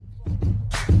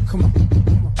Come on.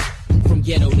 From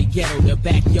ghetto to ghetto, the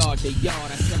backyard to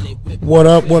yard. What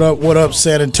up,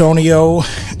 San Antonio,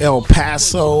 El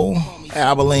Paso,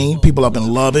 Abilene, people up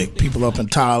in Lubbock, people up in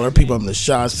Tyler, people up in the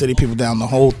Shaw City, people down the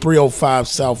whole 305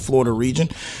 South Florida region.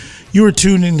 You are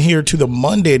tuned in here to the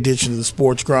Monday edition of the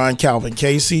Sports Grind. Calvin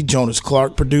Casey, Jonas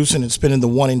Clark producing and spinning the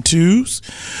 1 and 2s.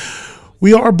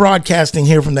 We are broadcasting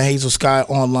here from the Hazel Sky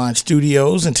Online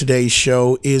Studios, and today's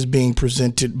show is being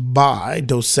presented by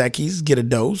Dos Equis. Get a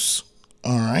dose.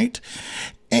 All right.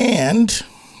 And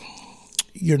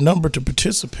your number to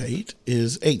participate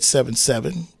is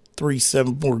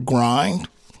 877-374-GRIND.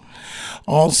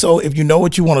 Also, if you know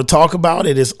what you want to talk about,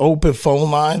 it is open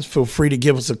phone lines. Feel free to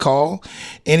give us a call.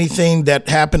 Anything that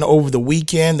happened over the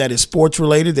weekend that is sports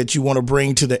related that you want to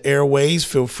bring to the airways,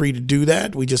 feel free to do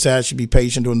that. We just ask you to be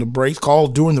patient during the breaks. Call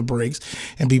during the breaks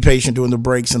and be patient during the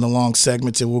breaks and the long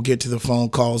segments, and we'll get to the phone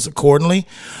calls accordingly.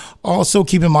 Also,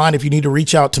 keep in mind, if you need to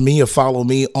reach out to me or follow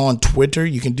me on Twitter,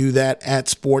 you can do that at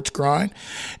Sports Grind.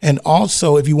 And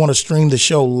also, if you want to stream the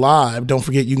show live, don't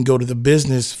forget you can go to the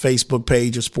business Facebook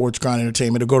page of Sports Grind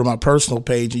Entertainment or go to my personal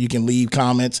page and you can leave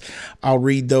comments. I'll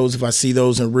read those if I see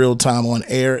those in real time on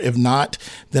air. If not,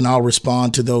 then I'll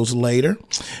respond to those later.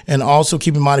 And also,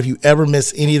 keep in mind, if you ever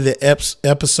miss any of the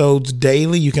episodes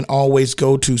daily, you can always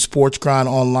go to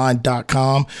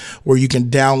sportsgrindonline.com where you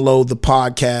can download the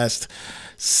podcast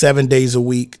 7 days a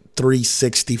week,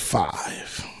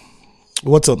 365.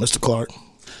 What's up, Mr. Clark?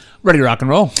 Ready to rock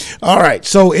and roll. All right,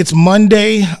 so it's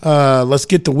Monday. Let's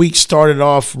get the week started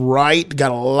off right.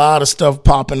 Got a lot of stuff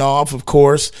popping off, of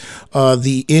course.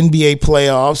 The NBA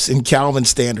playoffs in Calvin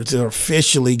standards are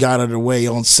officially got underway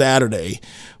on Saturday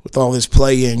with all this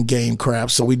play-in game crap.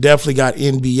 So we definitely got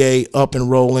NBA up and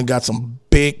rolling. Got some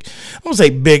big, I won't say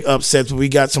big upsets, but we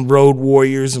got some road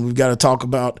warriors, and we've got to talk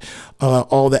about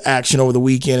all the action over the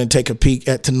weekend and take a peek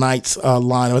at tonight's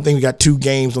lineup. I think we got 2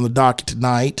 games on the docket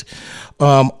tonight.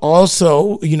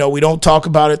 Also, you know, we don't talk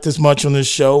about it this much on this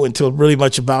show until really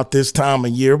much about this time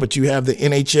of year, but you have the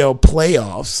NHL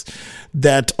playoffs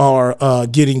that are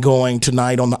getting going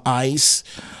tonight on the ice.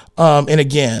 And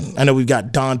again, I know we've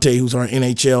got Dante, who's our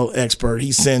NHL expert.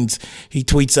 He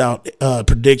tweets out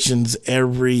predictions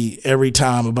every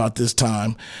time about this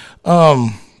time.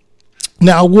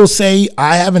 Now, I will say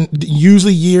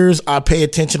usually I pay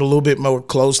attention a little bit more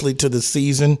closely to the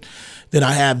season than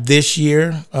I have this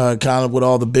year, kind of with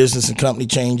all the business and company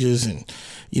changes and,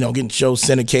 you know, getting shows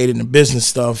syndicated and business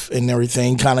stuff and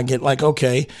everything, kind of get like,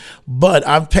 okay. But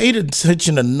I've paid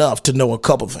attention enough to know a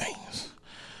couple things.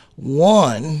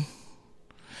 One,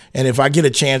 and if I get a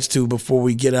chance to before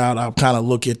we get out, I'll kind of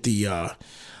look at the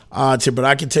odds here. But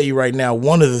I can tell you right now,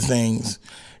 one of the things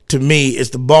to me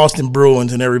is the Boston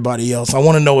Bruins and everybody else. I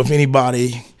want to know if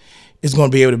anybody is going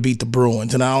to be able to beat the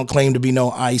Bruins. And I don't claim to be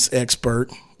no ice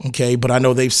expert, okay, but I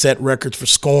know they've set records for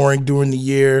scoring during the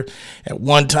year. At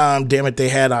one time, damn it, they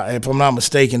had, if I'm not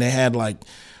mistaken, they had like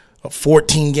a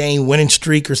 14-game winning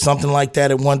streak or something like that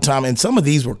at one time. And some of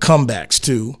these were comebacks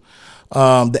too.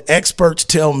 The experts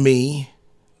tell me,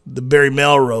 the Barry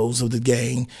Melrose of the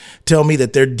gang, tell me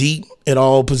that they're deep at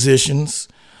all positions.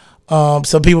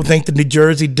 Some people think the New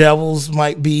Jersey Devils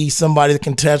might be somebody that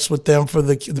can test with them for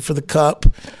the cup.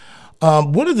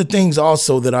 One of the things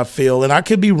also that I feel, and I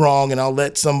could be wrong, and I'll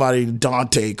let somebody,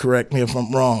 Dante, correct me if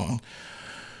I'm wrong,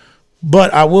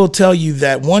 but I will tell you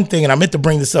that one thing, and I meant to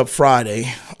bring this up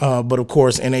Friday, but of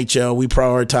course NHL, we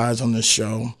prioritize on this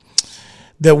show,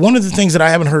 that one of the things that I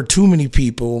haven't heard too many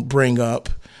people bring up,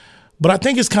 but I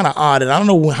think it's kind of odd, and I don't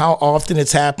know how often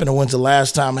it's happened or when's the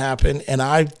last time it happened, and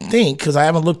I think, because I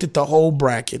haven't looked at the whole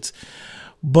brackets,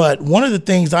 but one of the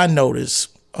things I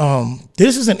noticed,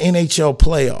 this is an NHL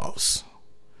playoffs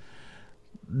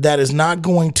that is not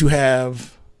going to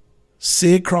have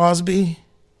Sid Crosby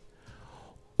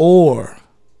or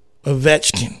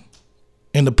Ovechkin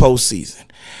in the postseason.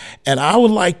 And I would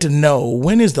like to know,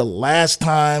 when is the last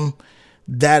time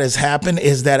that has happened?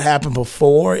 Is that happened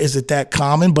before? Is it that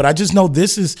common? But I just know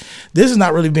this is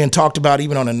not really being talked about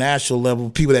even on a national level,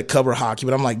 people that cover hockey.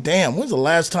 But I'm like, damn, when's the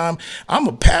last time I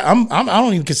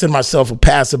don't even consider myself a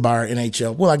passerby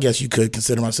NHL. Well, I guess you could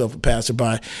consider myself a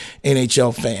passerby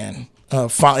NHL fan.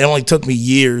 It only took me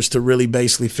years to really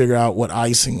basically figure out what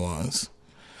icing was.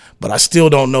 But I still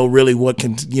don't know really what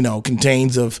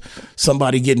contains of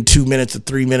somebody getting 2 minutes or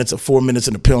 3 minutes or 4 minutes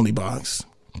in the penalty box.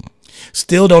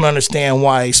 Still don't understand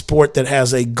why a sport that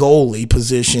has a goalie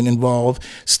position involved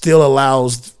still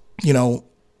allows,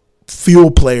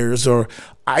 field players or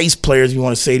ice players, you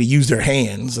want to say, to use their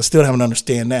hands. I still haven't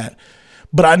understand that.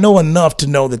 But I know enough to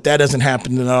know that doesn't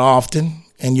happen that often.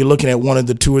 And you're looking at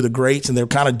two of the greats, and they're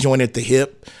kind of joined at the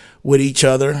hip with each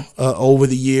other over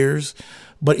the years.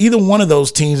 But either one of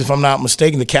those teams, if I'm not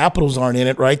mistaken, the Capitals aren't in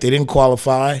it, right? They didn't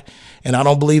qualify, and I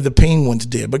don't believe the Penguins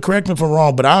did. But correct me if I'm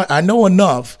wrong, but I know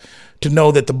enough to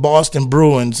know that the Boston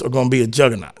Bruins are going to be a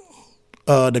juggernaut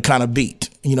to kind of beat,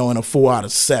 in a 4 out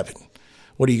of 7.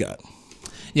 What do you got?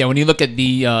 Yeah, when you look at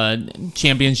the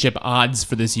championship odds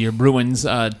for this year, Bruins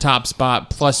top spot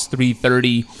plus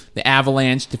 330, the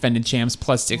Avalanche defending champs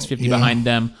plus 650 behind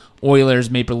them,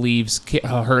 Oilers, Maple Leafs,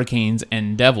 Hurricanes,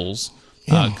 and Devils.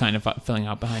 Kind of filling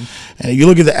out behind. And you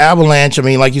look at the Avalanche,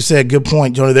 like you said, good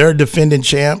point, Jonah. They're defending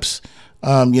champs.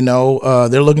 They're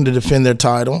looking to defend their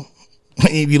title.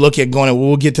 If you look at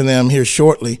we'll get to them here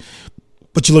shortly,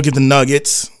 but you look at the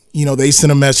Nuggets, they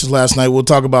sent a message last night. We'll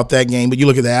talk about that game. But you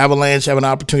look at the Avalanche have an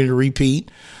opportunity to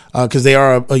repeat because they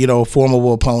are a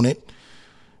formidable opponent.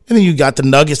 And then you got the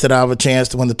Nuggets that have a chance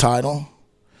to win the title.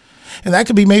 And that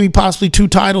could be maybe possibly 2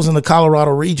 titles in the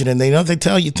Colorado region. And they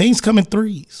tell you things come in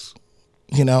threes.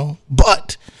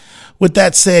 But with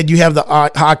that said, you have the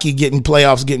hockey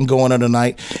playoffs getting going on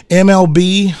tonight.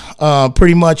 MLB,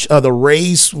 pretty much the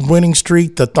Rays winning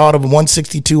streak, the thought of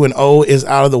 162-0 is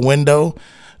out of the window.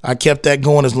 I kept that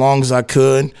going as long as I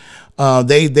could.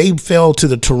 They fell to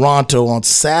the Toronto on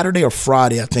Saturday or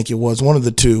Friday, I think it was, one of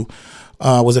the two.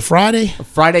 Was it Friday?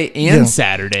 Friday and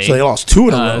Saturday. So they lost 2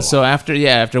 in a row. So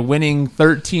after winning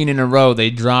 13 in a row, they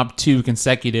dropped 2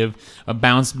 consecutive.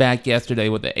 Bounced back yesterday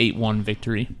with an 8-1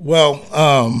 victory. Well,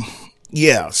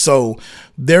 so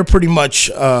they're pretty much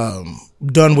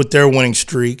done with their winning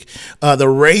streak. The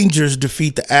Rangers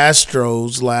defeat the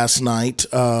Astros last night,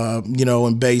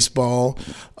 in baseball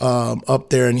up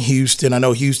there in Houston. I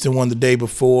know Houston won the day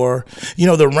before.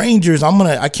 The Rangers,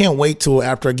 I can't wait till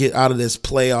after I get out of this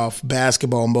playoff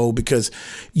basketball mode because,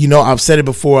 I've said it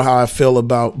before how I feel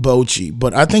about Bochy,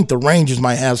 but I think the Rangers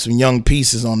might have some young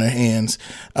pieces on their hands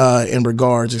in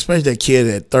regards, especially that kid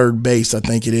at third base, I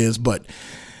think it is, but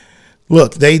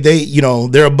look,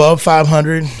 they're above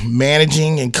 500.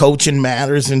 Managing and coaching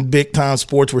matters in big-time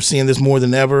sports. We're seeing this more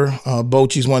than ever.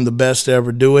 Bochy's one of the best to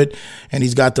ever do it, and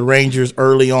he's got the Rangers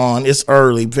early on. It's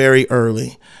early, very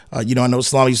early. I know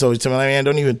Salami used to always tell me, man,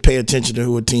 don't even pay attention to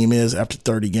who a team is after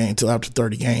 30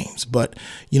 games. But,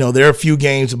 they're a few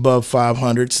games above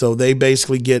 500, so they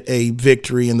basically get a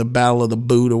victory in the Battle of the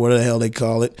Boot or whatever the hell they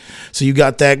call it. So you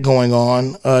got that going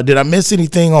on. Did I miss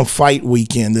anything on fight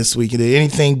weekend this weekend? Did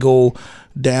anything go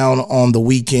down on the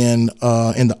weekend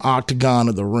in the octagon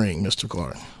of the ring, Mr.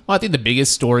 Clark? Well, I think the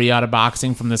biggest story out of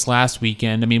boxing from this last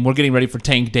weekend, we're getting ready for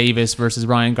Tank Davis versus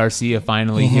Ryan Garcia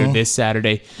finally here this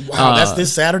Saturday. Wow, that's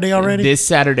this Saturday already? This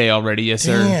Saturday already, yes,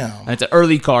 sir. Damn. It's an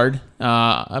early card.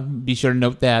 Be sure to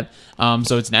note that.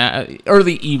 So it's an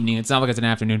early evening. It's not like it's an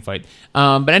afternoon fight.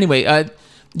 But anyway,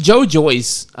 Joe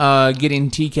Joyce getting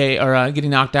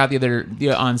knocked out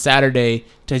on Saturday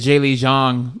to Jaylee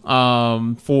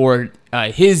Zhang for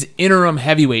his interim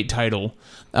heavyweight title.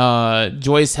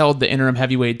 Joyce held the interim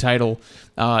heavyweight title.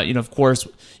 Of course,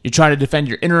 you're trying to defend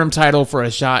your interim title for a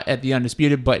shot at the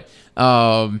undisputed, but he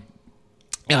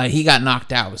got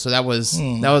knocked out. So that was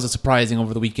a surprising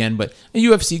over the weekend. But a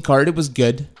UFC card, it was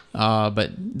good.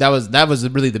 But that was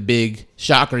really the big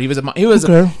shocker. He was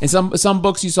okay. In some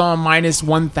books you saw him minus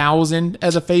 1,000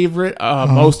 as a favorite.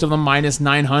 Most of them minus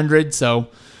 900. So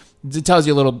it tells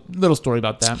you a little story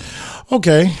about that.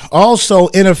 Okay. Also,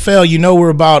 NFL, we're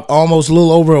about almost a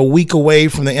little over a week away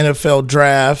from the NFL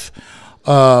draft.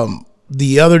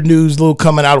 The other news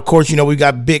coming out, of course, we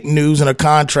got big news in a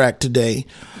contract today.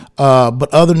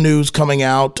 But other news coming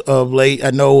out of late, I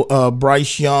know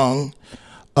Bryce Young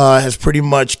has pretty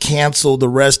much canceled the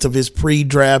rest of his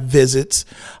pre-draft visits.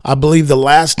 I believe the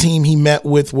last team he met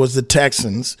with was the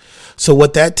Texans. So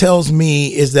what that tells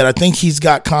me is that I think he's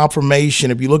got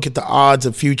confirmation. If you look at the odds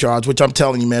of future odds, which I'm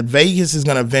telling you, man, Vegas is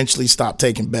going to eventually stop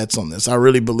taking bets on this. I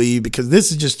really believe, because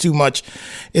this is just too much.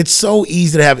 It's so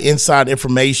easy to have inside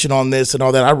information on this and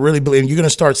all that. I really believe you're going to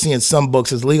start seeing some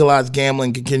books as legalized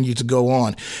gambling continues to go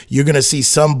on. You're going to see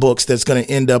some books that's going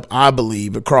to end up, I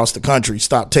believe, across the country,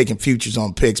 stop taking futures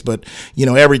on picks. But,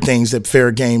 everything's at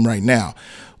fair game right now.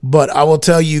 But I will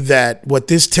tell you that what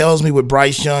this tells me with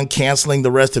Bryce Young canceling the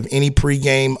rest of any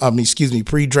pre-draft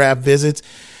visits,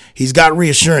 he's got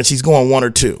reassurance he's going 1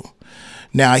 or 2.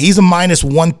 Now, he's a minus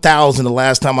 1,000 the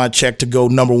last time I checked to go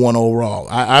number 1 overall.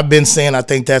 I've been saying I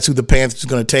think that's who the Panthers are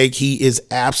going to take. He is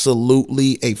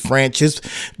absolutely a franchise.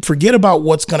 Forget about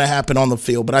what's going to happen on the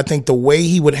field, but I think the way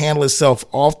he would handle himself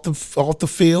off the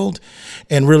field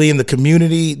and really in the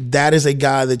community, that is a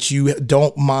guy that you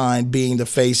don't mind being the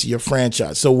face of your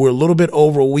franchise. So we're a little bit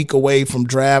over a week away from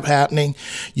draft happening.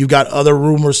 You got other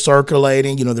rumors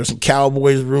circulating. There's some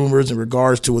Cowboys rumors in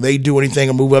regards to will they do anything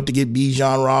or move up to get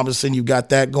Bijan Robinson. You've got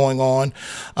that going on.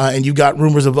 And you got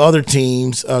rumors of other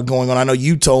teams going on. I know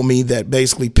you told me that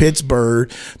basically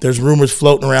Pittsburgh, there's rumors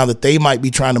floating around that they might be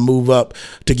trying to move up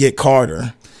to get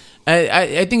Carter.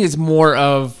 I think it's more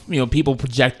of people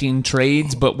projecting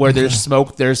trades, but where there's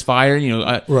smoke, there's fire.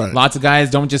 Right. Lots of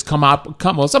guys don't just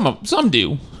some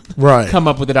do. Right. Come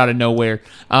up with it out of nowhere.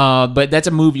 But that's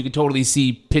a move you could totally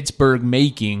see Pittsburgh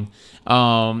making.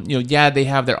 They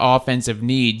have their offensive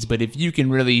needs, but if you can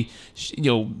really,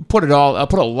 put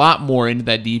a lot more into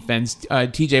that defense.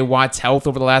 TJ Watt's health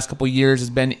over the last couple of years has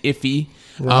been iffy.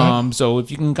 Right. So if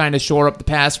you can kind of shore up the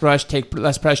pass rush, take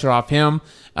less pressure off him,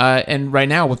 and right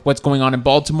now with what's going on in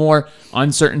Baltimore,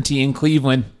 uncertainty in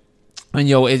Cleveland, and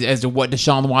as to what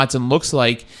Deshaun Watson looks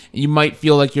like, you might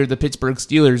feel like you're the Pittsburgh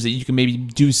Steelers, that you can maybe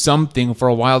do something for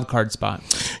a wild card spot.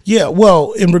 Yeah,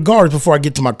 well, in regards, before I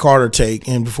get to my Carter take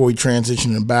and before we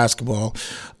transition into basketball,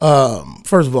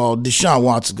 first of all, Deshaun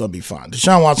Watson's going to be fine.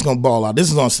 Deshaun Watson's going to ball out. This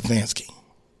is on Stefanski.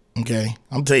 Okay,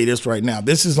 I'm telling you this right now.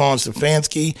 This is on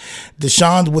Stefanski.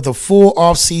 Deshaun with a full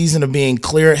offseason of being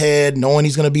clear head, knowing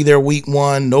he's going to be there week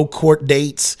 1, no court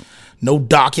dates, no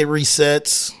docket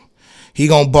resets. He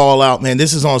going to ball out, man.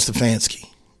 This is on Stefanski.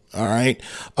 All right.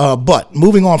 But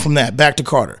moving on from that, back to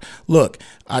Carter. Look,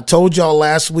 I told y'all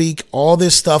last week all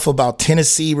this stuff about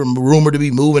Tennessee rumored to be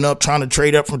moving up, trying to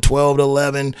trade up from 12 to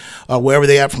 11, wherever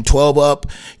they are from 12 up,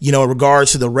 in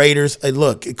regards to the Raiders. Hey,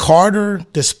 look, Carter,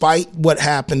 despite what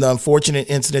happened, the unfortunate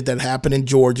incident that happened in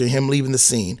Georgia, him leaving the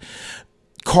scene,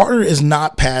 Carter is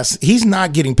not past. He's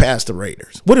not getting past the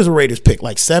Raiders. What is the Raiders pick?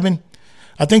 Like 7?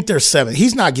 I think they're 7.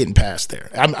 He's not getting past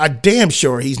there. I'm damn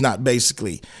sure he's not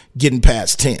basically getting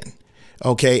past 10.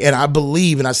 Okay, and I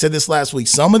believe, and I said this last week,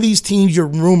 some of these teams you're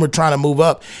rumored trying to move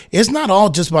up, it's not all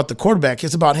just about the quarterback,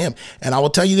 it's about him. And I will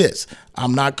tell you this,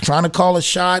 I'm not trying to call a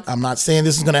shot, I'm not saying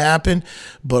this is going to happen,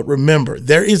 but remember,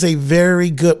 there is a very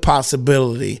good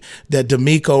possibility that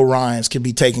DeMeco Ryans can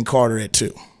be taking Carter at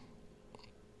 2.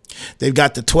 They've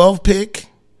got the 12th pick,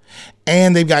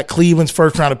 and they've got Cleveland's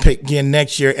first round pick again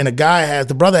next year, and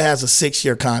the brother has a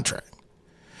 6-year contract.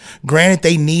 Granted,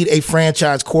 they need a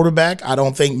franchise quarterback. I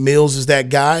don't think Mills is that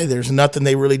guy. There's nothing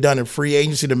they really done in free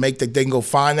agency to make that they can go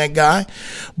find that guy.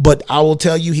 But I will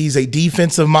tell you, he's a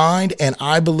defensive mind, and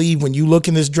I believe when you look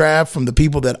in this draft from the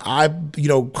people that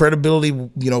credibility,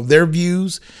 their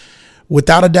views,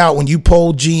 without a doubt, when you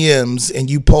poll GMs and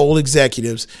you poll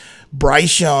executives,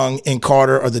 Bryce Young and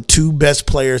Carter are the 2 best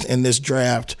players in this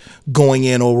draft going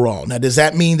in overall. Now, does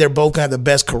that mean they're both going to have the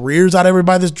best careers out of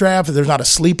everybody in this draft? If there's not a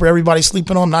sleeper everybody's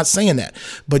sleeping on, I'm not saying that.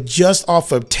 But just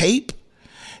off of tape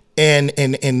and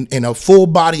a full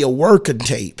body of work and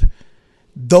tape,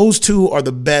 those 2 are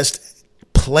the best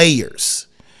players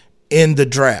in the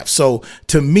draft. So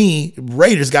to me,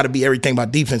 Raiders got to be everything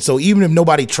about defense. So even if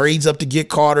nobody trades up to get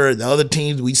Carter, the other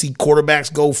teams, we see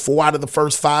quarterbacks go 4 out of the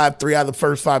first 5, 3 out of the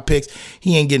first 5 picks.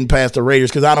 He ain't getting past the Raiders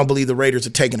because I don't believe the Raiders are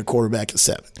taking a quarterback at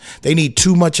 7. They need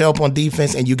too much help on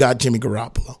defense, and you got Jimmy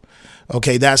Garoppolo.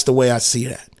 Okay, that's the way I see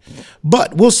that.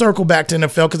 But we'll circle back to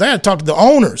NFL because I had to talk to the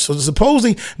owners. So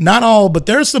supposedly, not all, but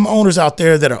there's some owners out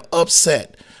there that are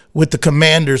upset with the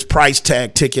Commanders price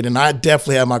tag ticket, and I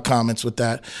definitely have my comments with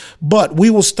that. But we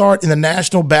will start in the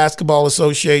National Basketball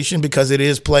Association because it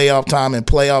is playoff time, and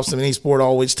playoffs in any sport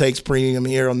always takes premium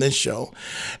here on this show.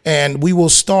 And we will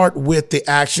start with the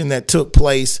action that took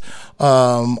place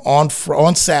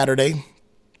on Saturday.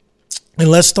 And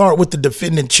let's start with the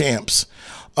defending champs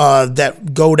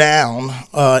that go down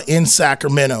in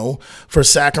Sacramento for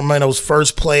Sacramento's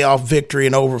first playoff victory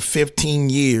in over 15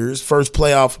 years, first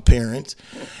playoff appearance.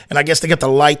 And I guess they got to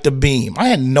light the beam. I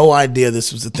had no idea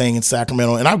this was a thing in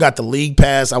Sacramento. And I've got the league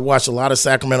pass. I watched a lot of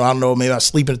Sacramento. I don't know, maybe I was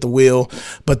sleeping at the wheel.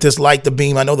 But this light the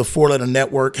beam, I know the 4-letter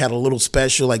network had a little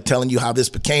special, like telling you how this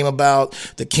became about.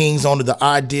 The Kings owned the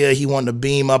idea. He wanted to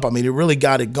beam up. I mean, it really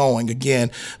got it going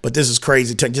again. But this is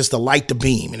crazy, just to light the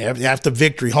beam. And after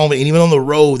victory, home, and even on the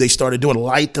road, they started doing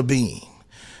light the beam.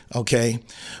 Okay.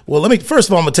 Well, first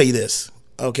of all, I'm going to tell you this.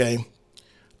 Okay.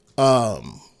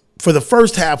 For the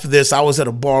first half of this, I was at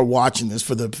a bar watching this.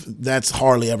 That's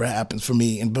hardly ever happens for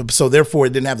me, so therefore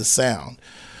it didn't have the sound.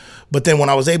 But then when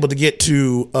I was able to get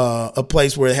to a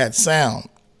place where it had sound,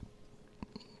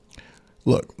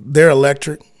 Look, they're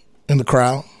electric in the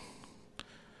crowd.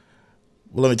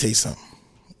 Well, let me tell you something.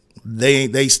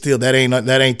 They still that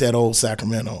ain't that old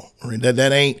Sacramento.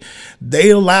 That ain't,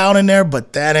 they loud in there,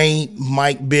 but that ain't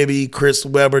Mike Bibby, Chris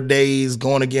Webber days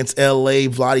going against LA,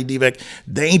 Vlade Divac.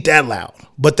 They ain't that loud,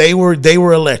 but they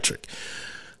were electric.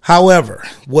 However,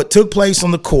 what took place on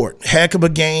the court, heck of a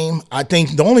game. I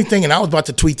think the only thing, and I was about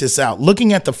to tweet this out,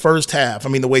 looking at the first half, I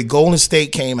mean, the way Golden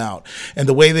State came out and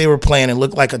the way they were playing, it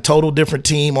looked like a total different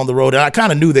team on the road. And I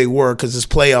kind of knew they were because it's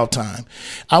playoff time.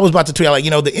 I was about to tweet out, like,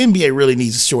 the NBA really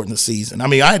needs to shorten the season. I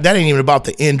mean, that ain't even about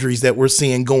the injuries that we're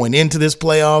seeing going into this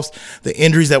playoffs, the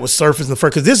injuries that was surfaced in the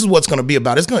first, because this is what's going to be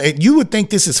about. You would think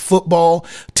this is football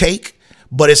take,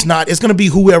 but it's not. It's going to be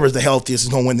whoever's the healthiest is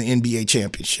going to win the NBA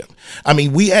championship. I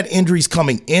mean, we had injuries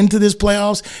coming into this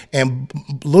playoffs, and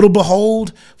little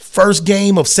behold, first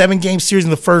game of 7-game series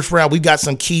in the first round, we've got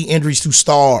some key injuries to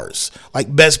stars,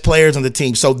 like best players on the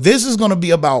team. So this is going to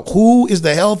be about who is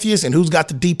the healthiest and who's got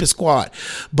the deepest squad.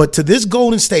 But to this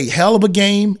Golden State, hell of a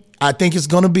game. I think it's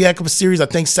going to be a heck of a series. I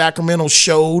think Sacramento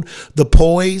showed the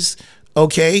poise,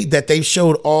 okay, that they've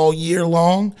showed all year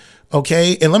long.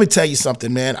 Okay, and let me tell you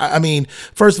something, man. I mean,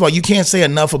 first of all, you can't say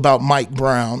enough about Mike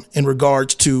Brown in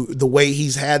regards to the way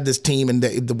he's had this team and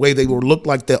the way they looked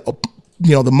like the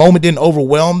moment didn't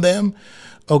overwhelm them.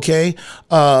 Okay,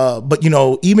 but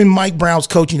even Mike Brown's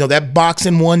coach, that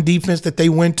boxing one defense that they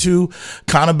went to,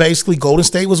 kind of basically Golden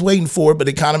State was waiting for it, but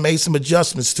they kind of made some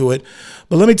adjustments to it.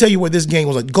 But let me tell you what this game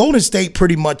was like. Golden State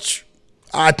pretty much,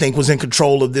 I think, was in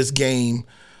control of this game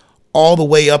all the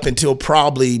way up until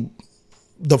probably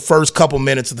the first couple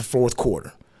minutes of the fourth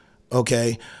quarter.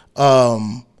 Okay.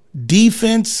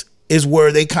 Defense is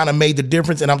where they kind of made the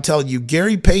difference. And I'm telling you,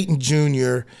 Gary Payton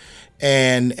Jr.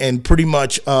 and pretty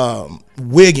much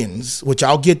Wiggins, which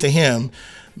I'll get to him,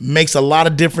 makes a lot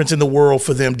of difference in the world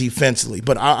for them defensively.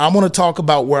 But I want to talk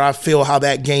about where I feel how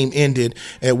that game ended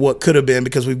and what could have been,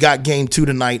 because we've got game 2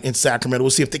 tonight in Sacramento. We'll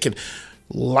see if they can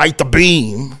light the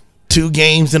beam 2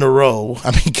 games in a row.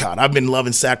 I mean, God, I've been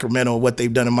loving Sacramento and what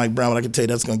they've done in Mike Brown, but I can tell you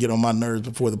that's going to get on my nerves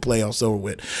before the playoffs over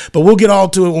with. But we'll get all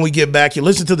to it when we get back. You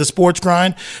listen to The Sports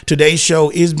Grind. Today's show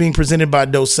is being presented by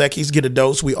Dos Equis. Get a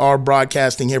dose. We are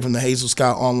broadcasting here from the Hazel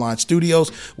Sky Online Studios.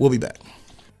 We'll be back.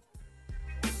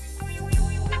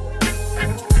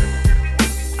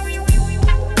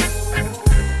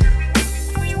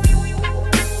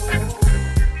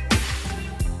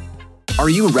 Are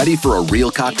you ready for a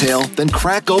real cocktail? Then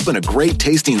crack open a great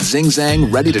tasting Zing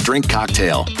Zang ready-to-drink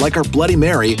cocktail, like our Bloody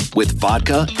Mary with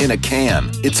vodka in a can.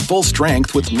 It's full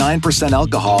strength with 9%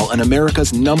 alcohol and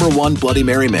America's #1 Bloody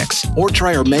Mary mix. Or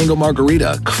try our Mango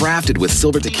Margarita, crafted with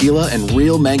silver tequila and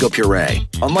real mango puree.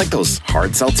 Unlike those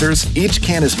hard seltzers, each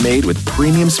can is made with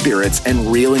premium spirits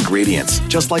and real ingredients,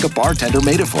 just like a bartender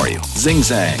made it for you. Zing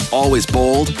Zang, always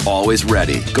bold, always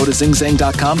ready. Go to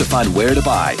zingzang.com to find where to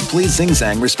buy. Please Zing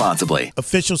Zang responsibly.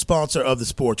 Official sponsor of the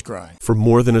Sports Grind. For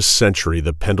more than a century,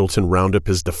 the Pendleton Roundup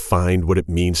has defined what it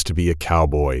means to be a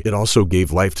cowboy. It also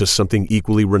gave life to something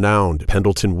equally renowned,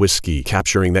 Pendleton whiskey,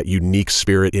 capturing that unique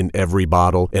spirit in every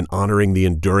bottle and honoring the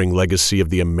enduring legacy of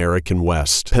the American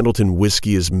West. Pendleton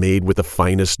whiskey is made with the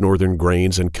finest northern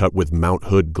grains and cut with Mount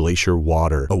Hood Glacier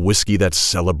water, a whiskey that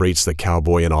celebrates the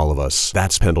cowboy in all of us.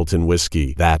 That's Pendleton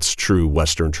whiskey. That's true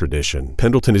Western tradition.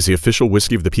 Pendleton is the official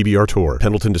whiskey of the PBR Tour.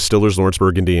 Pendleton Distillers,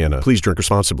 Lawrenceburg, Indiana. Please drink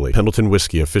responsibly. Pendleton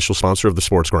Whiskey, official sponsor of the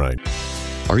Sports Grind.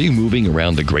 Are you moving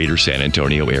around the greater San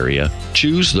Antonio area?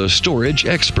 Choose the storage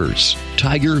experts,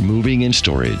 Tiger Moving and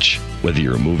Storage. Whether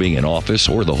you're moving an office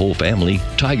or the whole family,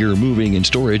 Tiger Moving and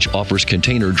Storage offers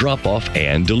container drop-off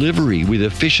and delivery with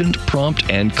efficient, prompt,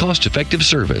 and cost-effective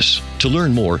service. To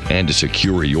learn more and to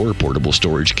secure your portable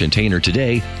storage container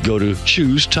today, go to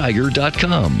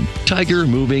choosetiger.com. Tiger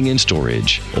Moving and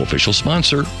Storage, official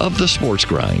sponsor of the Sports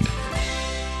Grind.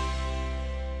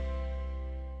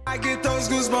 I get those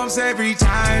goosebumps every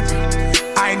time.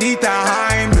 I need the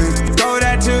Heimlich. Throw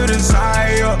that to the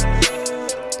side.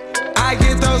 I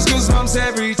get those goosebumps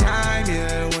every time.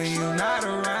 Yeah, when you're not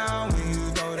around, when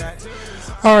you throw that to the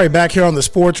side. All right, back here on the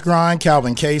Sports Grind,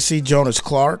 Calvin Casey, Jonas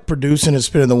Clark, producing and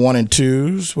spinning the 1 and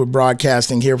 2s. We're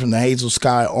broadcasting here from the Hazel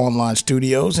Sky Online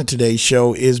Studios, and today's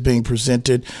show is being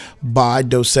presented by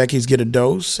Dos Equis. Get a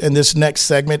dose. And this next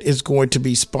segment is going to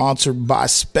be sponsored by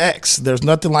Specs. There's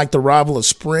nothing like the arrival of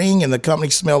spring and the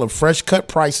company smell of fresh cut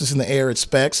prices in the air at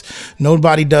Specs.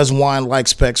 Nobody does wine like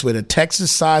Specs. With a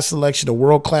Texas-sized selection of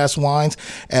world-class wines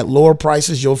at lower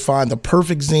prices, you'll find the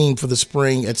perfect zine for the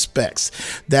spring at Specs.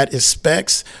 That is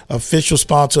Specs, official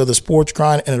sponsor of the Sports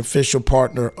Grind and an official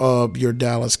partner of your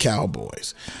Dallas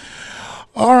Cowboys.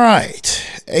 All right,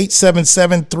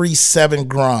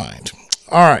 877-37-GRIND.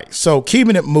 All right, so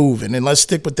keeping it moving, and let's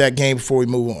stick with that game before we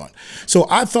move on. So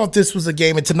I thought this was a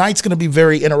game, and tonight's going to be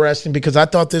very interesting because I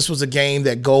thought this was a game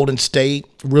that Golden State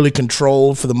really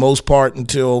controlled for the most part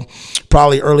until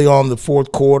probably early on in the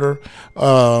fourth quarter.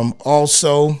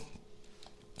 Also,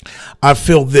 I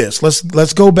feel this.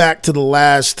 Let's go back to the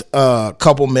last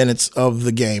couple minutes of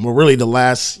the game, or really the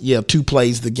last 2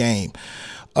 plays of the game.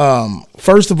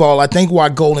 First of all, I think why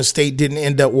Golden State didn't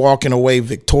end up walking away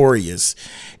victorious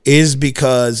is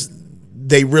because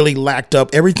they really lacked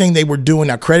up everything they were doing.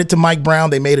 Now, credit to Mike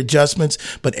Brown, they made adjustments,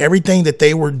 but everything that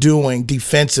they were doing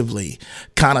defensively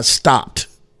kind of stopped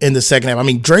in the second half. I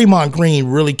mean, Draymond Green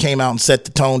really came out and set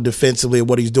the tone defensively of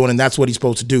what he's doing, and that's what he's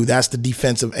supposed to do. That's the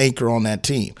defensive anchor on that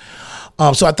team.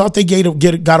 So I thought they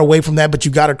got away from that, but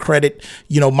you got to credit,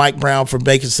 Mike Brown for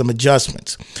making some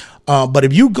adjustments. But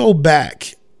if you go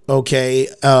back, okay,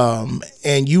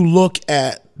 and you look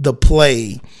at the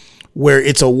play where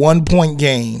it's a 1-point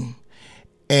game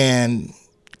and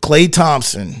Klay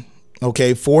Thompson,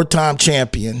 okay, 4-time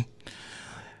champion,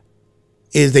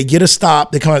 is they get a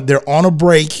stop. They're on a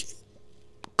break.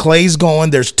 Klay's going.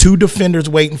 There's 2 defenders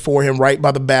waiting for him right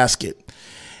by the basket.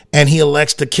 And he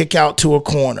elects to kick out to a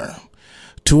corner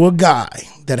to a guy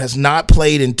that has not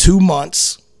played in 2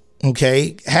 months.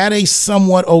 Okay, had a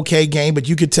somewhat okay game, but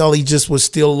you could tell he just was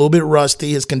still a little bit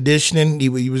rusty. His conditioning,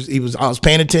 I was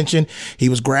paying attention. He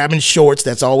was grabbing shorts.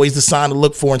 That's always the sign to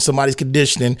look for in somebody's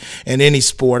conditioning in any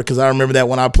sport, because I remember that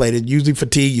when I played it. Usually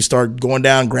fatigue, you start going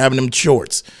down, grabbing them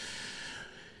shorts.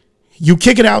 You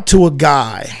kick it out to a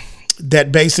guy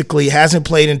that basically hasn't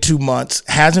played in 2 months,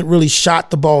 hasn't really shot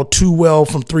the ball too well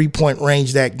from 3-point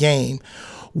range that game,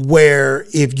 where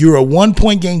if you're a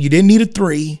 1-point game, you didn't need a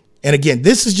 3. And again,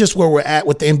 this is just where we're at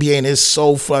with the NBA, and it's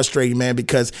so frustrating, man,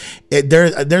 because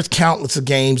there's countless of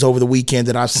games over the weekend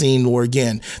that I've seen where,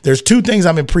 again, there's 2 things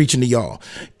I've been preaching to y'all.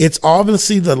 It's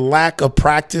obviously the lack of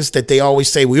practice that they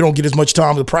always say, we don't get as much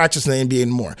time to practice in the NBA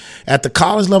anymore. At the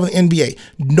college level of the NBA,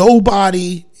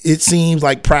 nobody, it seems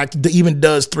like, practice even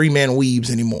does 3-man weaves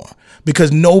anymore,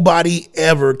 because nobody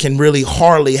ever can really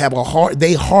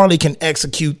they hardly can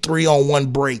execute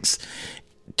 3-on-1 breaks,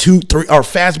 2, 3, or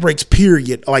fast breaks,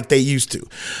 period, like they used to.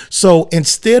 So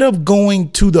instead of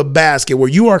going to the basket where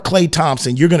you are Klay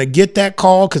Thompson, you're going to get that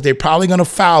call because they're probably going to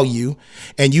foul you,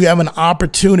 and you have an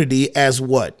opportunity as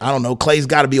what? I don't know, Klay's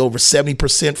got to be over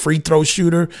 70% free throw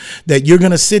shooter, that you're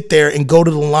going to sit there and go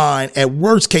to the line. At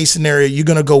worst case scenario, you're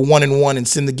going to go 1-1 and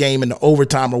send the game into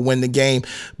overtime or win the game,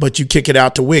 but you kick it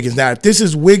out to Wiggins. Now, if this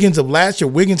is Wiggins of last year,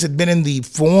 Wiggins had been in the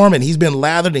form and he's been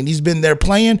lathered and he's been there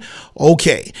playing,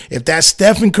 okay. If that's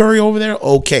Stephen Curry over there,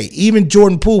 okay. Even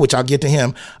Jordan Poole, which I'll get to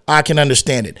him, I can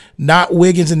understand it. Not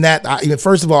Wiggins in that.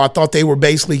 First of all, I thought they were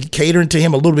basically catering to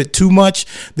him a little bit too much.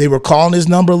 They were calling his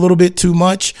number a little bit too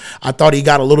much. I thought he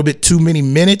got a little bit too many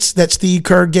minutes that Steve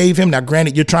Kerr gave him. Now,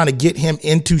 granted, you're trying to get him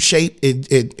into shape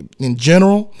in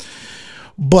general,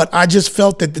 but I just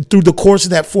felt that through the course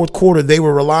of that fourth quarter, they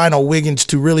were relying on Wiggins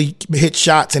to really hit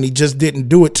shots, and he just didn't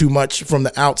do it too much from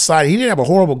the outside. He didn't have a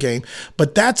horrible game,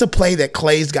 but that's a play that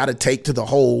Klay's got to take to the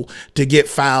hole to get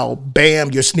fouled.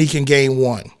 Bam, you're sneaking game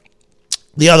 1.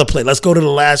 The other play, let's go to the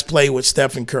last play with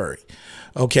Stephen Curry.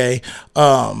 Okay.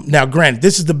 Now, granted,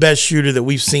 this is the best shooter that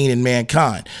we've seen in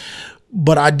mankind,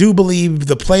 but I do believe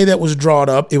the play that was drawn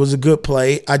up, it was a good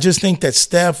play. I just think that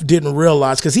Steph didn't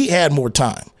realize, because he had more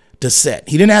time to set.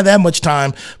 He didn't have that much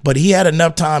time, but he had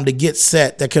enough time to get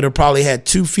set that could have probably had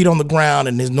 2 feet on the ground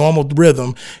in his normal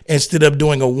rhythm instead of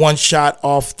doing a 1 shot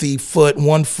off the foot,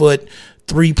 1 foot,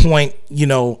 3-point,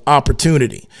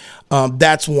 opportunity.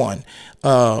 That's one.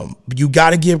 You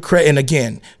got to give credit. And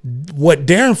again, what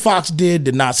Darren Fox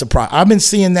did not surprise. I've been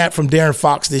seeing that from Darren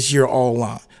Fox this year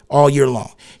all year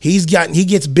long. He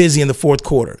gets busy in the fourth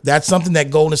quarter. That's something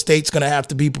that Golden State's going to have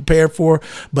to be prepared for,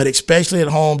 but especially at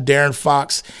home, Darren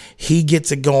Fox, he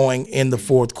gets it going in the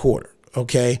fourth quarter.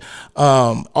 Okay.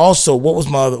 Also, what's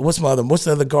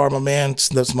the other guard, my man?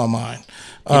 Slips my mind.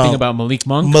 You think about Malik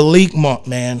Monk? Malik Monk,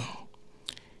 man.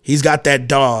 He's got that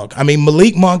dog. I mean,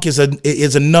 Malik Monk is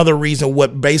another reason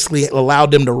what basically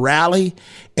allowed them to rally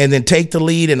and then take the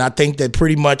lead. And I think that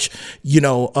pretty much,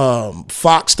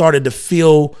 Fox started to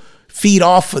feed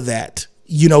off of that,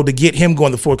 to get him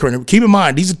going the fourth quarter. Keep in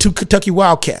mind, these are 2 Kentucky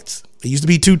Wildcats. They used to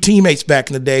be 2 teammates back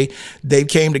in the day. They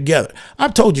came together.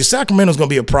 I've told you, Sacramento's going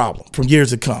to be a problem from years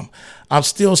to come. I'm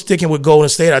still sticking with Golden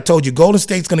State. I told you, Golden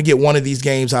State's going to get one of these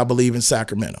games, I believe, in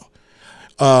Sacramento.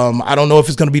 I don't know if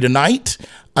it's going to be tonight.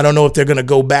 I don't know if they're going to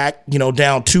go back,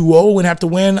 down 2-0 and have to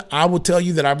win. I will tell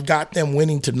you that I've got them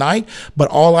winning tonight. But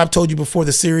all I've told you before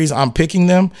the series, I'm picking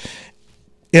them.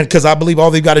 And because I believe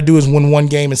all they've got to do is win 1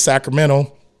 game in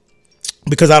Sacramento.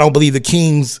 because I don't believe the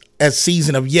Kings, as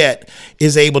season of yet,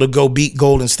 is able to go beat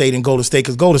Golden State and Golden State.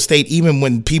 Because Golden State, even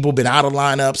when people have been out of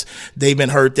lineups, they've been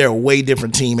hurt. They're a way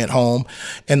different team at home.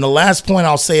 And the last point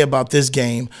I'll say about this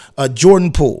game,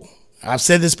 Jordan Poole. I've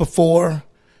said this before.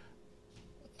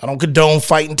 I don't condone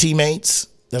fighting teammates.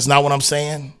 That's not what I'm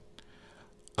saying.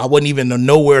 I wasn't even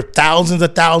nowhere thousands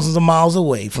of miles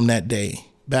away from that day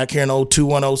back here in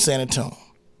 0210 San Antonio.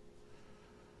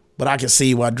 But I can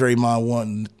see why Draymond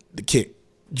wanted to kick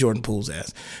Jordan Poole's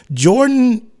ass.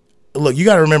 Jordan, look, you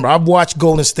got to remember, I've watched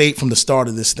Golden State from the start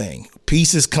of this thing.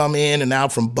 Pieces come in and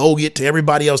out, from Bogut to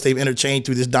everybody else they've interchanged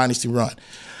through this dynasty run.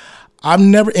 I've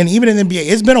never, and even in the NBA,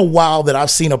 it's been a while that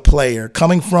I've seen a player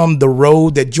coming from the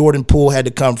road that Jordan Poole had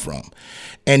to come from,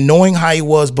 and knowing how he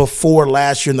was before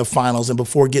last year in the finals and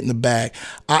before getting the bag.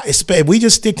 If we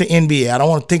just stick to NBA, I don't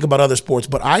want to think about other sports,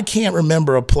 but I can't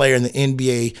remember a player in the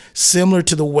NBA similar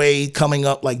to the way coming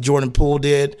up like Jordan Poole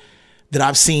did that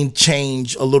I've seen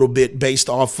change a little bit based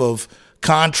off of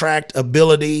contract,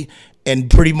 ability, and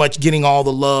pretty much getting all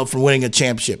the love for winning a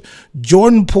championship.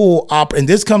 Jordan Poole, and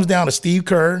this comes down to Steve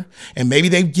Kerr, and maybe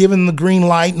they've given the green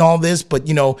light and all this, but,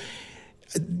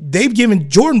 they've given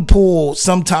Jordan Poole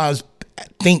sometimes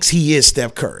thinks he is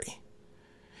Steph Curry.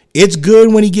 It's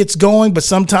good when he gets going, but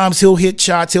sometimes he'll hit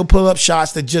shots, he'll pull up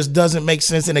shots that just doesn't make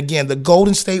sense. And again, the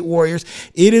Golden State Warriors,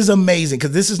 it is amazing,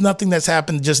 because this is nothing that's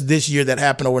happened just this year that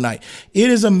happened overnight. It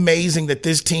is amazing that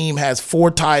this team has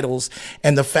 4 titles,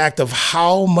 and the fact of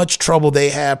how much trouble they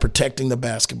have protecting the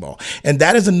basketball. And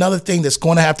that is another thing that's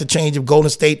going to have to change if Golden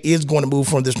State is going to move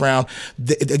from this round.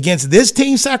 Against this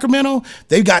team, Sacramento,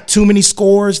 they've got too many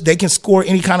scores. They can score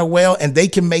any kind of well, and they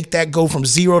can make that go from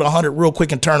 0 to 100 real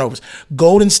quick in turnovers.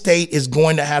 Golden State is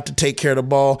going to have to take care of the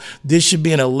ball. This should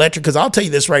be an electric, because I'll tell you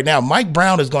this right now, Mike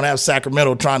Brown is going to have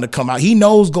Sacramento trying to come out. He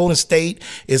knows Golden State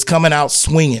is coming out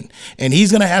swinging, and he's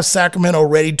going to have Sacramento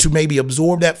ready to maybe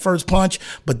absorb that first punch.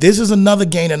 But this is another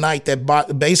game tonight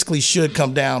that basically should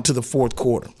come down to the fourth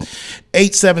quarter.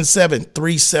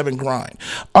 877-37-GRIND.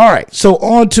 All right, so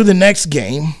on to the next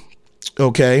game,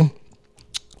 okay?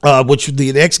 Which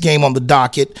the next game on the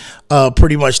docket,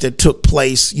 pretty much that took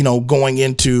place, going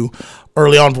into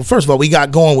early on. Well, first of all, we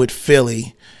got going with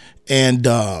Philly and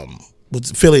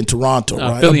Philly and Toronto,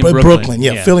 right? Philly and Brooklyn.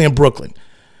 Yeah, Philly and Brooklyn.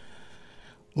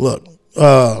 Look,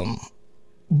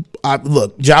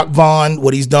 Jock Vaughn,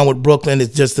 what he's done with Brooklyn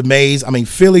is just amazing. I mean,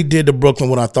 Philly did to Brooklyn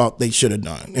what I thought they should have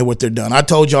done and what they're done. I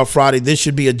told y'all Friday, this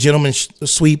should be a gentleman's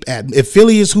sweep. If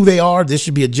Philly is who they are, this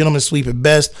should be a gentleman's sweep at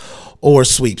best, or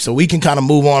sweep. So we can kind of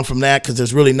move on from that, because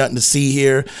there's really nothing to see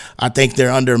here. I think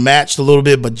they're undermatched a little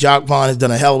bit, but Jock Vaughn has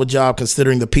done a hell of a job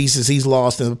considering the pieces he's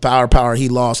lost and the power he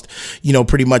lost,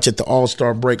 pretty much at the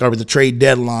All-Star break or the trade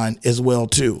deadline as well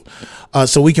too.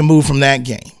 So we can move from that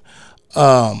game.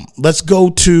 Let's go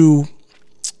to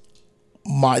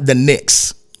the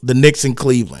Knicks in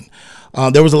Cleveland.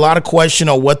 There was a lot of question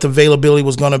on what the availability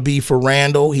was going to be for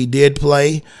Randall. He did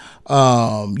play.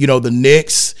 The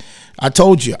Knicks, I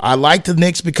told you, I like the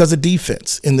Knicks because of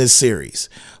defense in this series.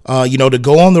 To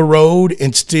go on the road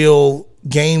and still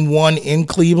game 1 in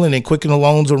Cleveland and Quicken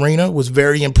Loans Arena was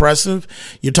very impressive.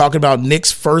 You're talking about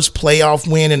Knicks' first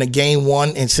playoff win in a game 1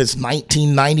 and since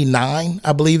 1999,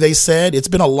 I believe they said. It's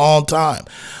been a long time.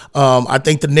 I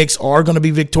think the Knicks are going to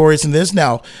be victorious in this.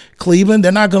 Now, Cleveland,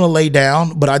 they're not going to lay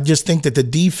down, but I just think that the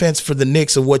defense for the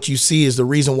Knicks of what you see is the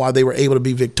reason why they were able to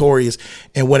be victorious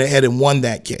and went ahead and won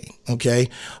that game, okay?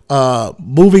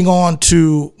 Moving on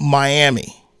to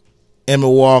Miami and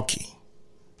Milwaukee,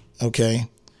 okay?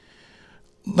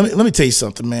 Let me tell you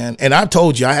something, man. And I've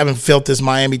told you, I haven't felt this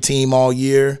Miami team all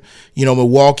year.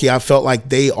 Milwaukee, I felt like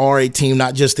they are a team,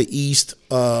 not just the East,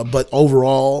 but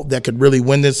overall that could really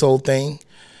win this whole thing.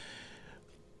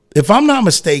 If I'm not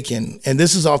mistaken, and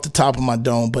this is off the top of my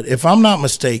dome, but if I'm not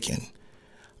mistaken,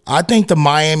 I think the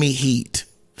Miami Heat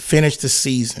finished the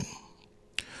season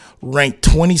ranked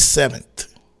 27th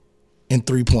in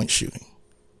three-point shooting.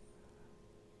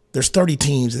 There's 30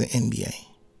 teams in the NBA.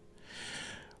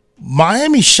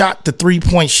 Miami shot the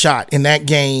three-point shot in that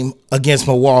game against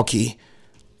Milwaukee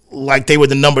like they were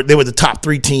the top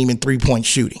 3 team in three-point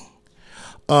shooting.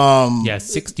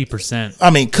 60%. I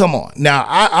mean, come on. Now,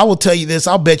 I will tell you this.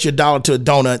 I'll bet you $1 to a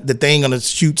donut that they ain't going to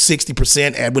shoot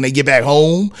 60% when they get back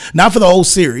home. Not for the whole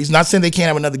series. Not saying they can't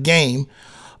have another game.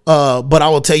 But I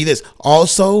will tell you this.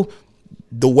 Also,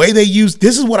 the way they use,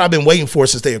 this is what I've been waiting for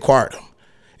since they acquired them.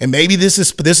 And maybe this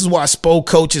is why I spoke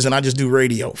coaches and I just do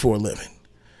radio for a living.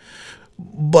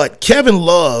 But Kevin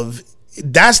Love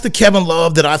that's the Kevin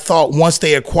Love that I thought once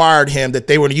they acquired him that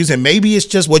they were using. Maybe it's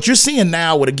just what you're seeing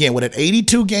now with an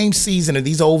 82-game season and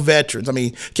these old veterans. I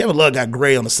mean, Kevin Love got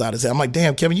gray on the side of his head. I'm like,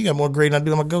 damn, Kevin, you got more gray than I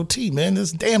do on my goatee, man.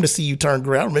 It's damn to see you turn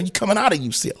gray. I remember you coming out of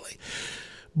UCLA.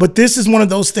 But this is one of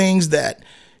those things that,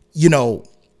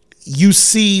 you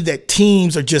see that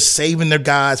teams are just saving their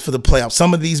guys for the playoffs.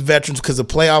 Some of these veterans, because the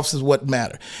playoffs is what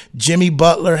matter. Jimmy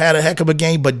Butler had a heck of a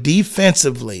game, but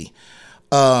defensively,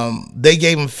 they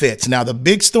gave him fits. Now, the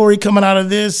big story coming out of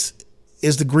this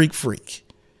is the Greek Freak.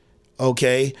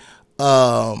 Okay.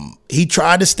 He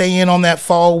tried to stay in on that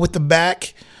fall with the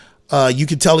back. You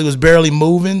could tell he was barely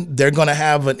moving. They're going to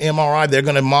have an MRI. They're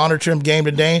going to monitor him game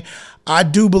to day. I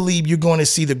do believe you're going to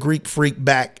see the Greek Freak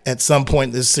back at some point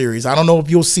in this series. I don't know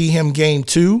if you'll see him game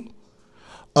 2,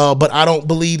 but I don't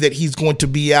believe that he's going to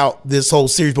be out this whole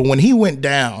series. But when he went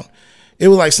down, it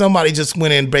was like somebody just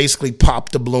went in and basically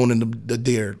popped the balloon in the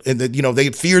deer. And, they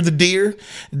feared the deer.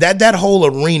 That whole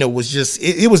arena was just,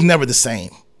 it was never the same.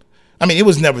 I mean, it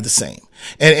was never the same.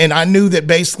 And I knew that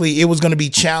basically it was going to be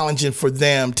challenging for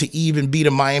them to even beat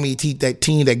a Miami team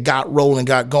that got rolling,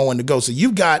 got going to go. So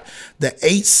you've got the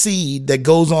 8 seed that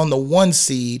goes on the 1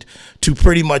 seed to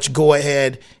pretty much go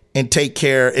ahead and take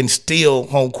care and steal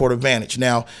home court advantage.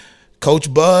 Now,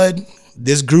 Coach Bud,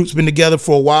 this group's been together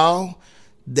for a while.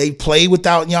 They played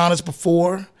without Giannis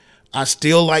before. I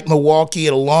still like Milwaukee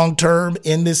at a long term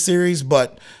in this series,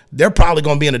 but they're probably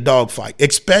going to be in a dogfight,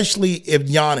 especially if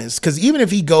Giannis, because even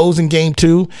if he goes in game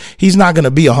 2, he's not going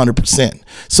to be 100%.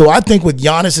 So I think with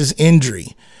Giannis's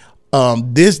injury,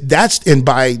 and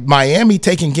by Miami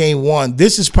taking game 1,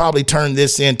 this has probably turned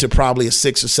this into probably a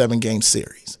 6 or 7 game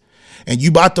series. And you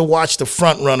about to watch the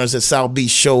front runners at South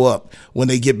Beach show up when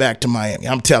they get back to Miami.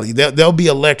 I'm telling you, they'll be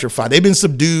electrified. They've been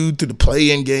subdued through the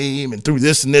play-in game and through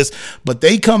this and this, but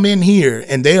they come in here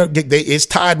and it's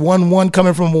tied 1-1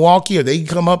 coming from Milwaukee, or they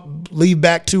come up, leave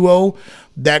back 2-0.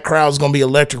 That crowd's going to be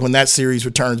electric when that series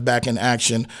returns back in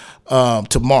action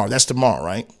tomorrow. That's tomorrow,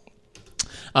 right?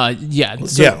 Yeah.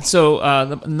 So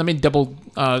let me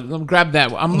grab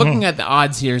that. I'm looking at the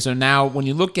odds here. So now when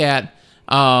you look at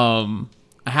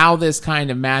how this kind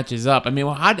of matches up. I mean,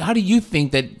 how do you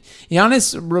think that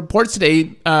Giannis reports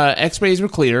today? X-rays were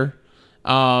clear,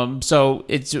 so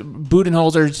it's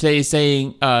Budenholzer today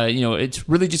saying, it's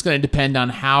really just going to depend on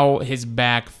how his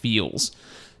back feels.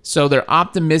 So they're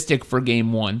optimistic for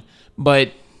game 1,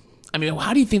 but I mean,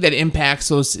 how do you think that impacts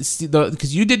those?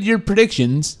 Because you did your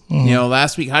predictions,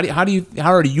 last week. How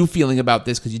are you feeling about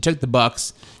this? Because you took the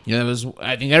Bucks.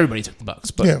 I think everybody took the Bucks.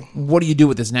 But what do you do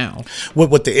with this now?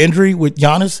 With the injury with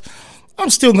Giannis, I'm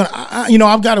still gonna.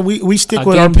 I've got to. We stick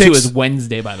with our picks. Game 2 is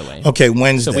Wednesday, by the way. Okay,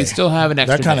 Wednesday. So we still have an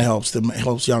extra. That kind of helps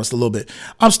Giannis a little bit.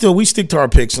 We stick to our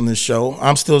picks on this show.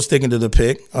 I'm still sticking to the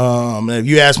pick. If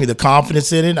you ask me the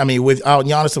confidence in it, I mean, without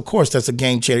Giannis, of course, that's a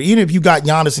game changer. Even if you got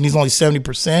Giannis and he's only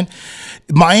 70%,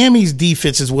 Miami's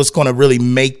defense is what's going to really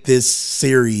make this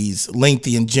series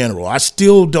lengthy in general. I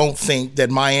still don't think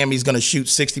that Miami's going to shoot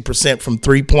 60% from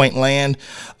 3-point land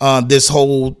this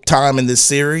whole time in this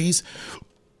series.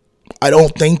 I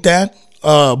don't think that,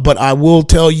 but I will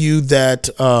tell you that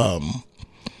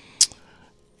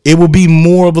it will be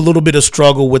more of a little bit of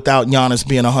struggle without Giannis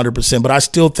being 100%, but I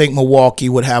still think Milwaukee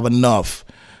would have enough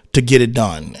to get it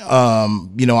done.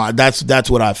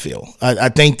 That's what I feel. I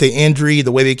think the injury,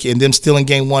 the way they can, and them still in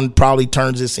game 1 probably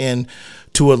turns this in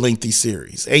to a lengthy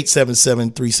series.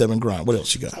 8-7-7, 3-7 grind. What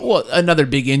else you got? Well, another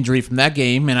big injury from that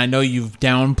game, and I know you've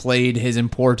downplayed his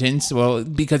importance. Well,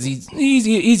 because he's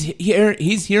here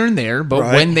and there, but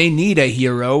right. When they need a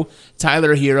hero,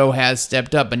 Tyler Hero has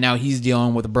stepped up, and now he's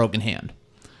dealing with a broken hand.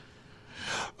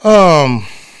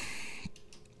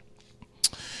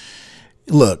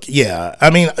 Look,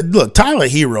 Tyler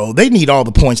Hero, they need all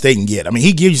the points they can get. I mean,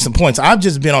 he gives you some points. I've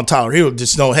just been on Tyler Hero,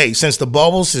 just know, hey, since the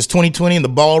bubble, since 2020 in the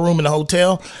ballroom in the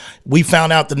hotel, we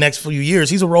found out the next few years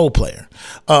he's a role player.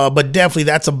 But definitely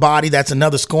that's a body, that's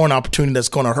another scoring opportunity that's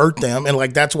going to hurt them. And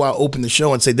that's why I opened the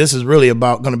show and say this is really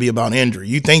going to be about injury.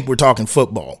 You think we're talking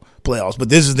football playoffs, but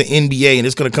this is the NBA, and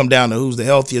it's going to come down to who's the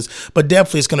healthiest. But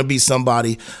definitely it's going to be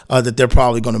somebody that they're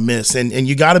probably going to miss. And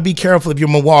you got to be careful if you're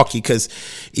Milwaukee, because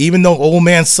even though old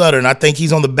man Sutter, and I think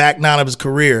he's on the back 9 of his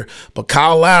career, but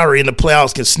Kyle Lowry in the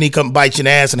playoffs can sneak up and bite you in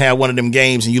the ass and have one of them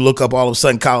games, and you look up all of a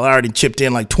sudden Kyle Lowry chipped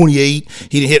in like 28.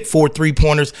 He hit 4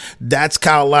 3-pointers. That's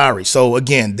Kyle Lowry. So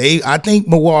again, I think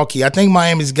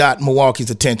Miami's got Milwaukee's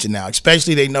attention now,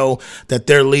 especially they know that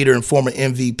their leader and former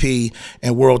MVP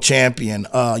and world champion,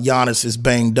 Giannis, is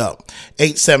banged up.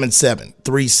 8-7-7,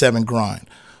 3-7 grind.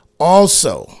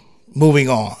 Also, moving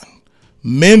on,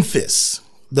 Memphis,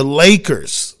 the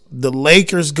Lakers, the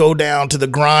Lakers go down to the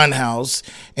grindhouse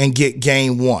and get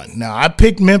game 1. Now, I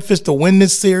picked Memphis to win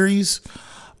this series.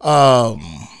 I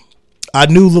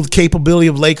knew the capability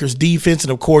of Lakers defense,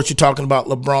 and of course, you're talking about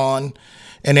LeBron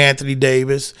and Anthony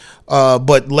Davis.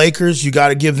 But Lakers, you got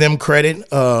to give them credit.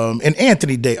 And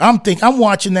Anthony Davis, I'm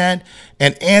watching that,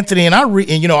 and Anthony,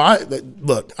 and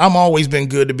look, I'm always been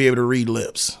good to be able to read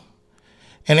lips.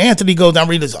 And Anthony goes down,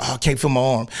 read this. Oh, I can't feel my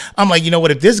arm. I'm like, you know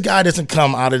what? If this guy doesn't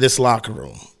come out of this locker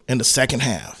room in the second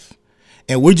half,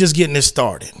 and we're just getting this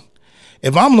started.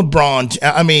 If I'm LeBron,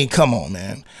 I mean, come on,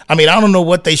 man. I mean, I don't know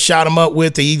what they shot him up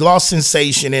with. He lost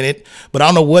sensation in it, but I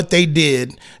don't know what they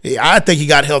did. I think he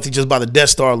got healthy just by the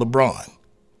Death Star of LeBron.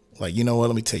 Like, you know what?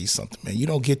 Let me tell you something, man. You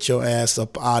don't get your ass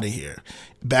up out of here,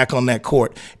 back on that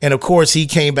court. And, of course, he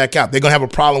came back out. They're going to have a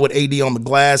problem with AD on the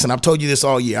glass, and I've told you this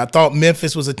all year. I thought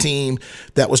Memphis was a team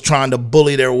that was trying to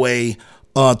bully their way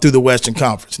through the Western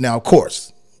Conference. Now, of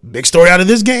course, big story out of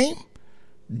this game,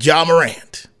 Ja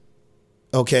Morant.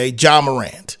 Okay, Ja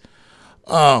Morant.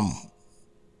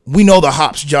 We know the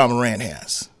hops Ja Morant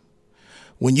has.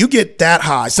 When you get that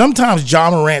high, sometimes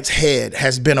Ja Morant's head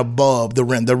has been above the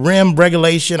rim. The rim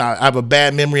regulation, I have a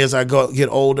bad memory as I get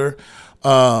older.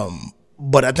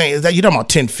 But I think that you're talking about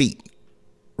 10 feet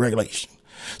regulation.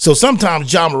 So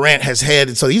sometimes Ja Morant has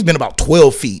had, so he's been about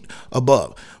 12 feet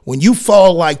above. When you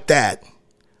fall like that,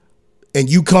 and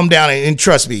you come down and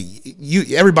trust me,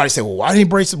 everybody say, well, why didn't he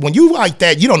brace it? When you like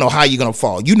that, you don't know how you're going to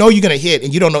fall. You know you're going to hit,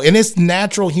 and you don't know. And it's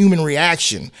natural human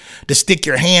reaction to stick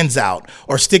your hands out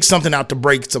or stick something out to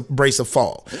brace a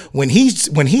fall. When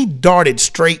he darted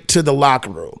straight to the locker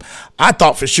room, I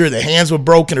thought for sure the hands were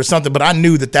broken or something, but I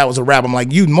knew that was a wrap. I'm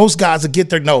like, most guys would get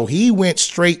there. No, he went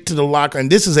straight to the locker, and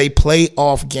this is a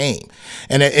playoff game.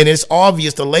 And it's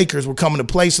obvious the Lakers were coming to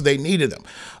play, so they needed them.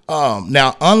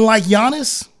 Now, unlike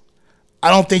Giannis, I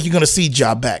don't think you're going to see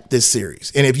Ja back this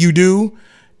series. And if you do,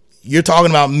 you're talking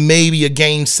about maybe a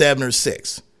game 7 or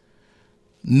 6.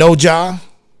 No Ja,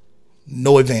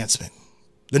 no advancement.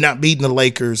 They're not beating the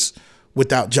Lakers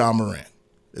without Ja Morant.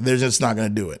 They're just not going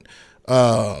to do it.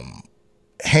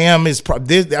 Ham is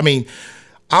probably,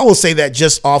 I will say that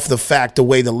just off the fact the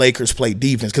way the Lakers play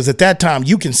defense. Because at that time,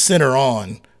 you can center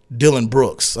on Dylan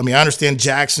Brooks. I understand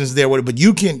Jackson's there, but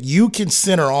you can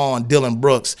center on Dylan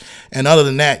Brooks, and other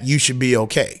than that, you should be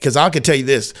okay. Because I can tell you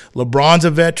this: LeBron's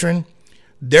a veteran.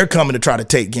 They're coming to try to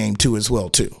take game 2 as well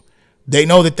too. They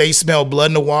know that they smell blood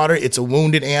in the water. It's a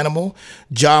wounded animal.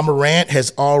 Ja Morant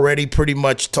has already pretty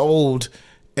much told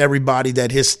everybody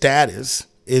that his status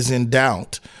is in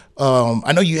doubt.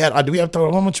 I know you had. Do we have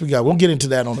how much we got? We'll get into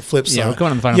that on the flip side. Yeah, we'll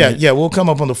come on the final minute. Yeah, we'll come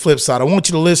up on the flip side. I want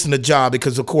you to listen to Ja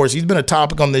because, of course, he's been a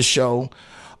topic on this show.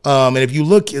 And if you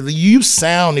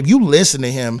listen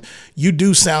to him, you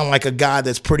do sound like a guy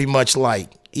that's pretty much like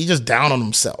he's just down on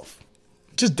himself.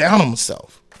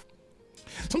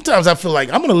 Sometimes I feel like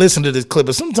I'm going to listen to this clip,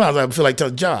 but sometimes I feel like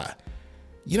tell Ja,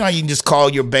 you know how you can just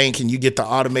call your bank and you get the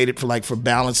automated for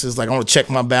balances, like I want to check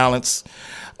my balance.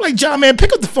 Like, Ja, man,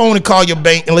 pick up the phone and call your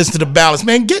bank and listen to the balance,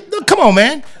 man. Come on,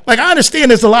 man. Like, I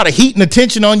understand there's a lot of heat and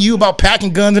attention on you about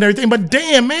packing guns and everything, but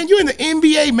damn, man, you're in the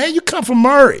NBA, man. You come from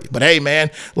Murray. But hey,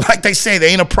 man, like they say, there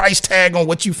ain't a price tag on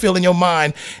what you feel in your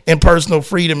mind and personal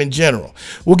freedom in general.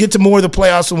 We'll get to more of the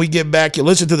playoffs when we get back. You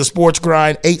listen to the Sports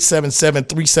Grind.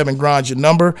 877-37-GRIND your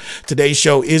number. Today's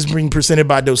show is being presented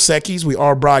by Dos Equis. We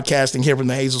are broadcasting here from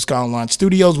the Hazel Sky Online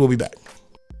studios. We'll be back.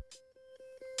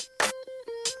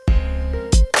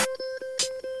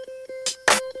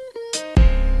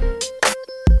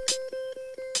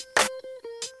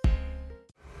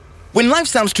 When life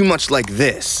sounds too much like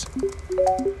this,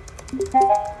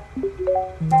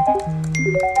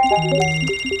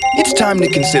 it's time to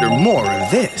consider more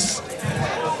of this.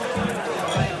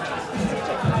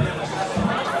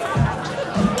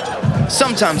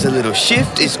 Sometimes a little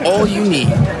shift is all you need.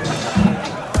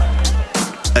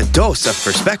 A dose of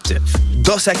perspective.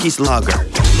 Dos Equis Lager.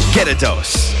 Get a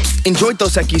dose. Enjoy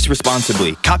Dos Equis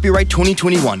responsibly. Copyright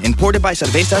 2021. Imported by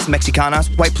Cervezas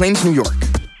Mexicanas, White Plains, New York.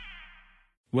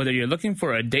 Whether you're looking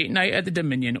for a date night at the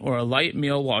Dominion or a light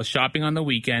meal while shopping on the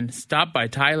weekend, stop by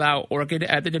Thai Lao Orchid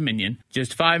at the Dominion.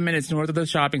 Just 5 minutes north of the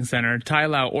shopping center, Thai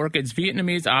Lao Orchid's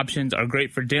Vietnamese options are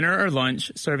great for dinner or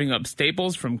lunch, serving up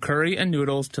staples from curry and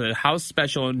noodles to the house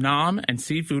special Nam and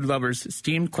seafood lovers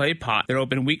steamed clay pot. They're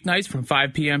open weeknights from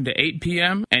 5 p.m. to 8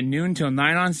 p.m. and noon till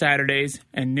 9 on Saturdays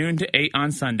and noon to 8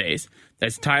 on Sundays.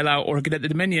 That's Thai Lao Orchid at the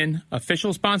Dominion,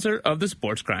 official sponsor of the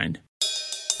Sports Grind.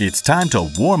 It's time to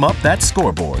warm up that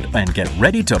scoreboard and get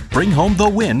ready to bring home the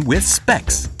win with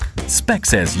Specs. Specs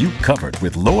has you covered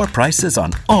with lower prices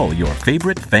on all your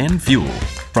favorite fan fuel.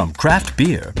 From craft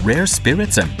beer, rare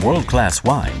spirits, and world-class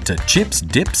wine to chips,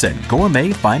 dips, and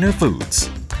gourmet finer foods.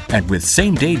 And with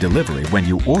same-day delivery when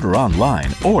you order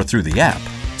online or through the app,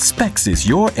 Specs is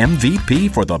your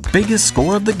MVP for the biggest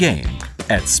score of the game.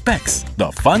 At Specs,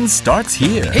 the fun starts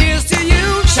here. Here's to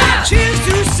you, cheers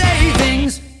to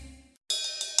savings.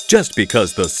 Just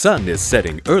because the sun is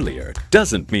setting earlier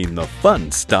doesn't mean the fun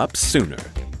stops sooner.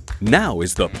 Now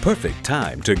is the perfect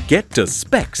time to get to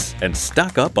Specs and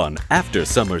stock up on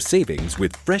after-summer savings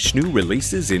with fresh new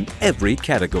releases in every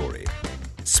category.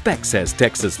 Specs has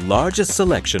Texas' largest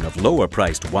selection of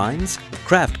lower-priced wines,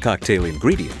 craft cocktail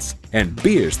ingredients, and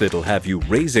beers that'll have you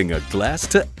raising a glass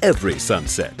to every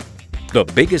sunset. The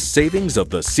biggest savings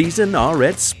of the season are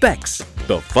at Specs.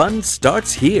 The fun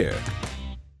starts here.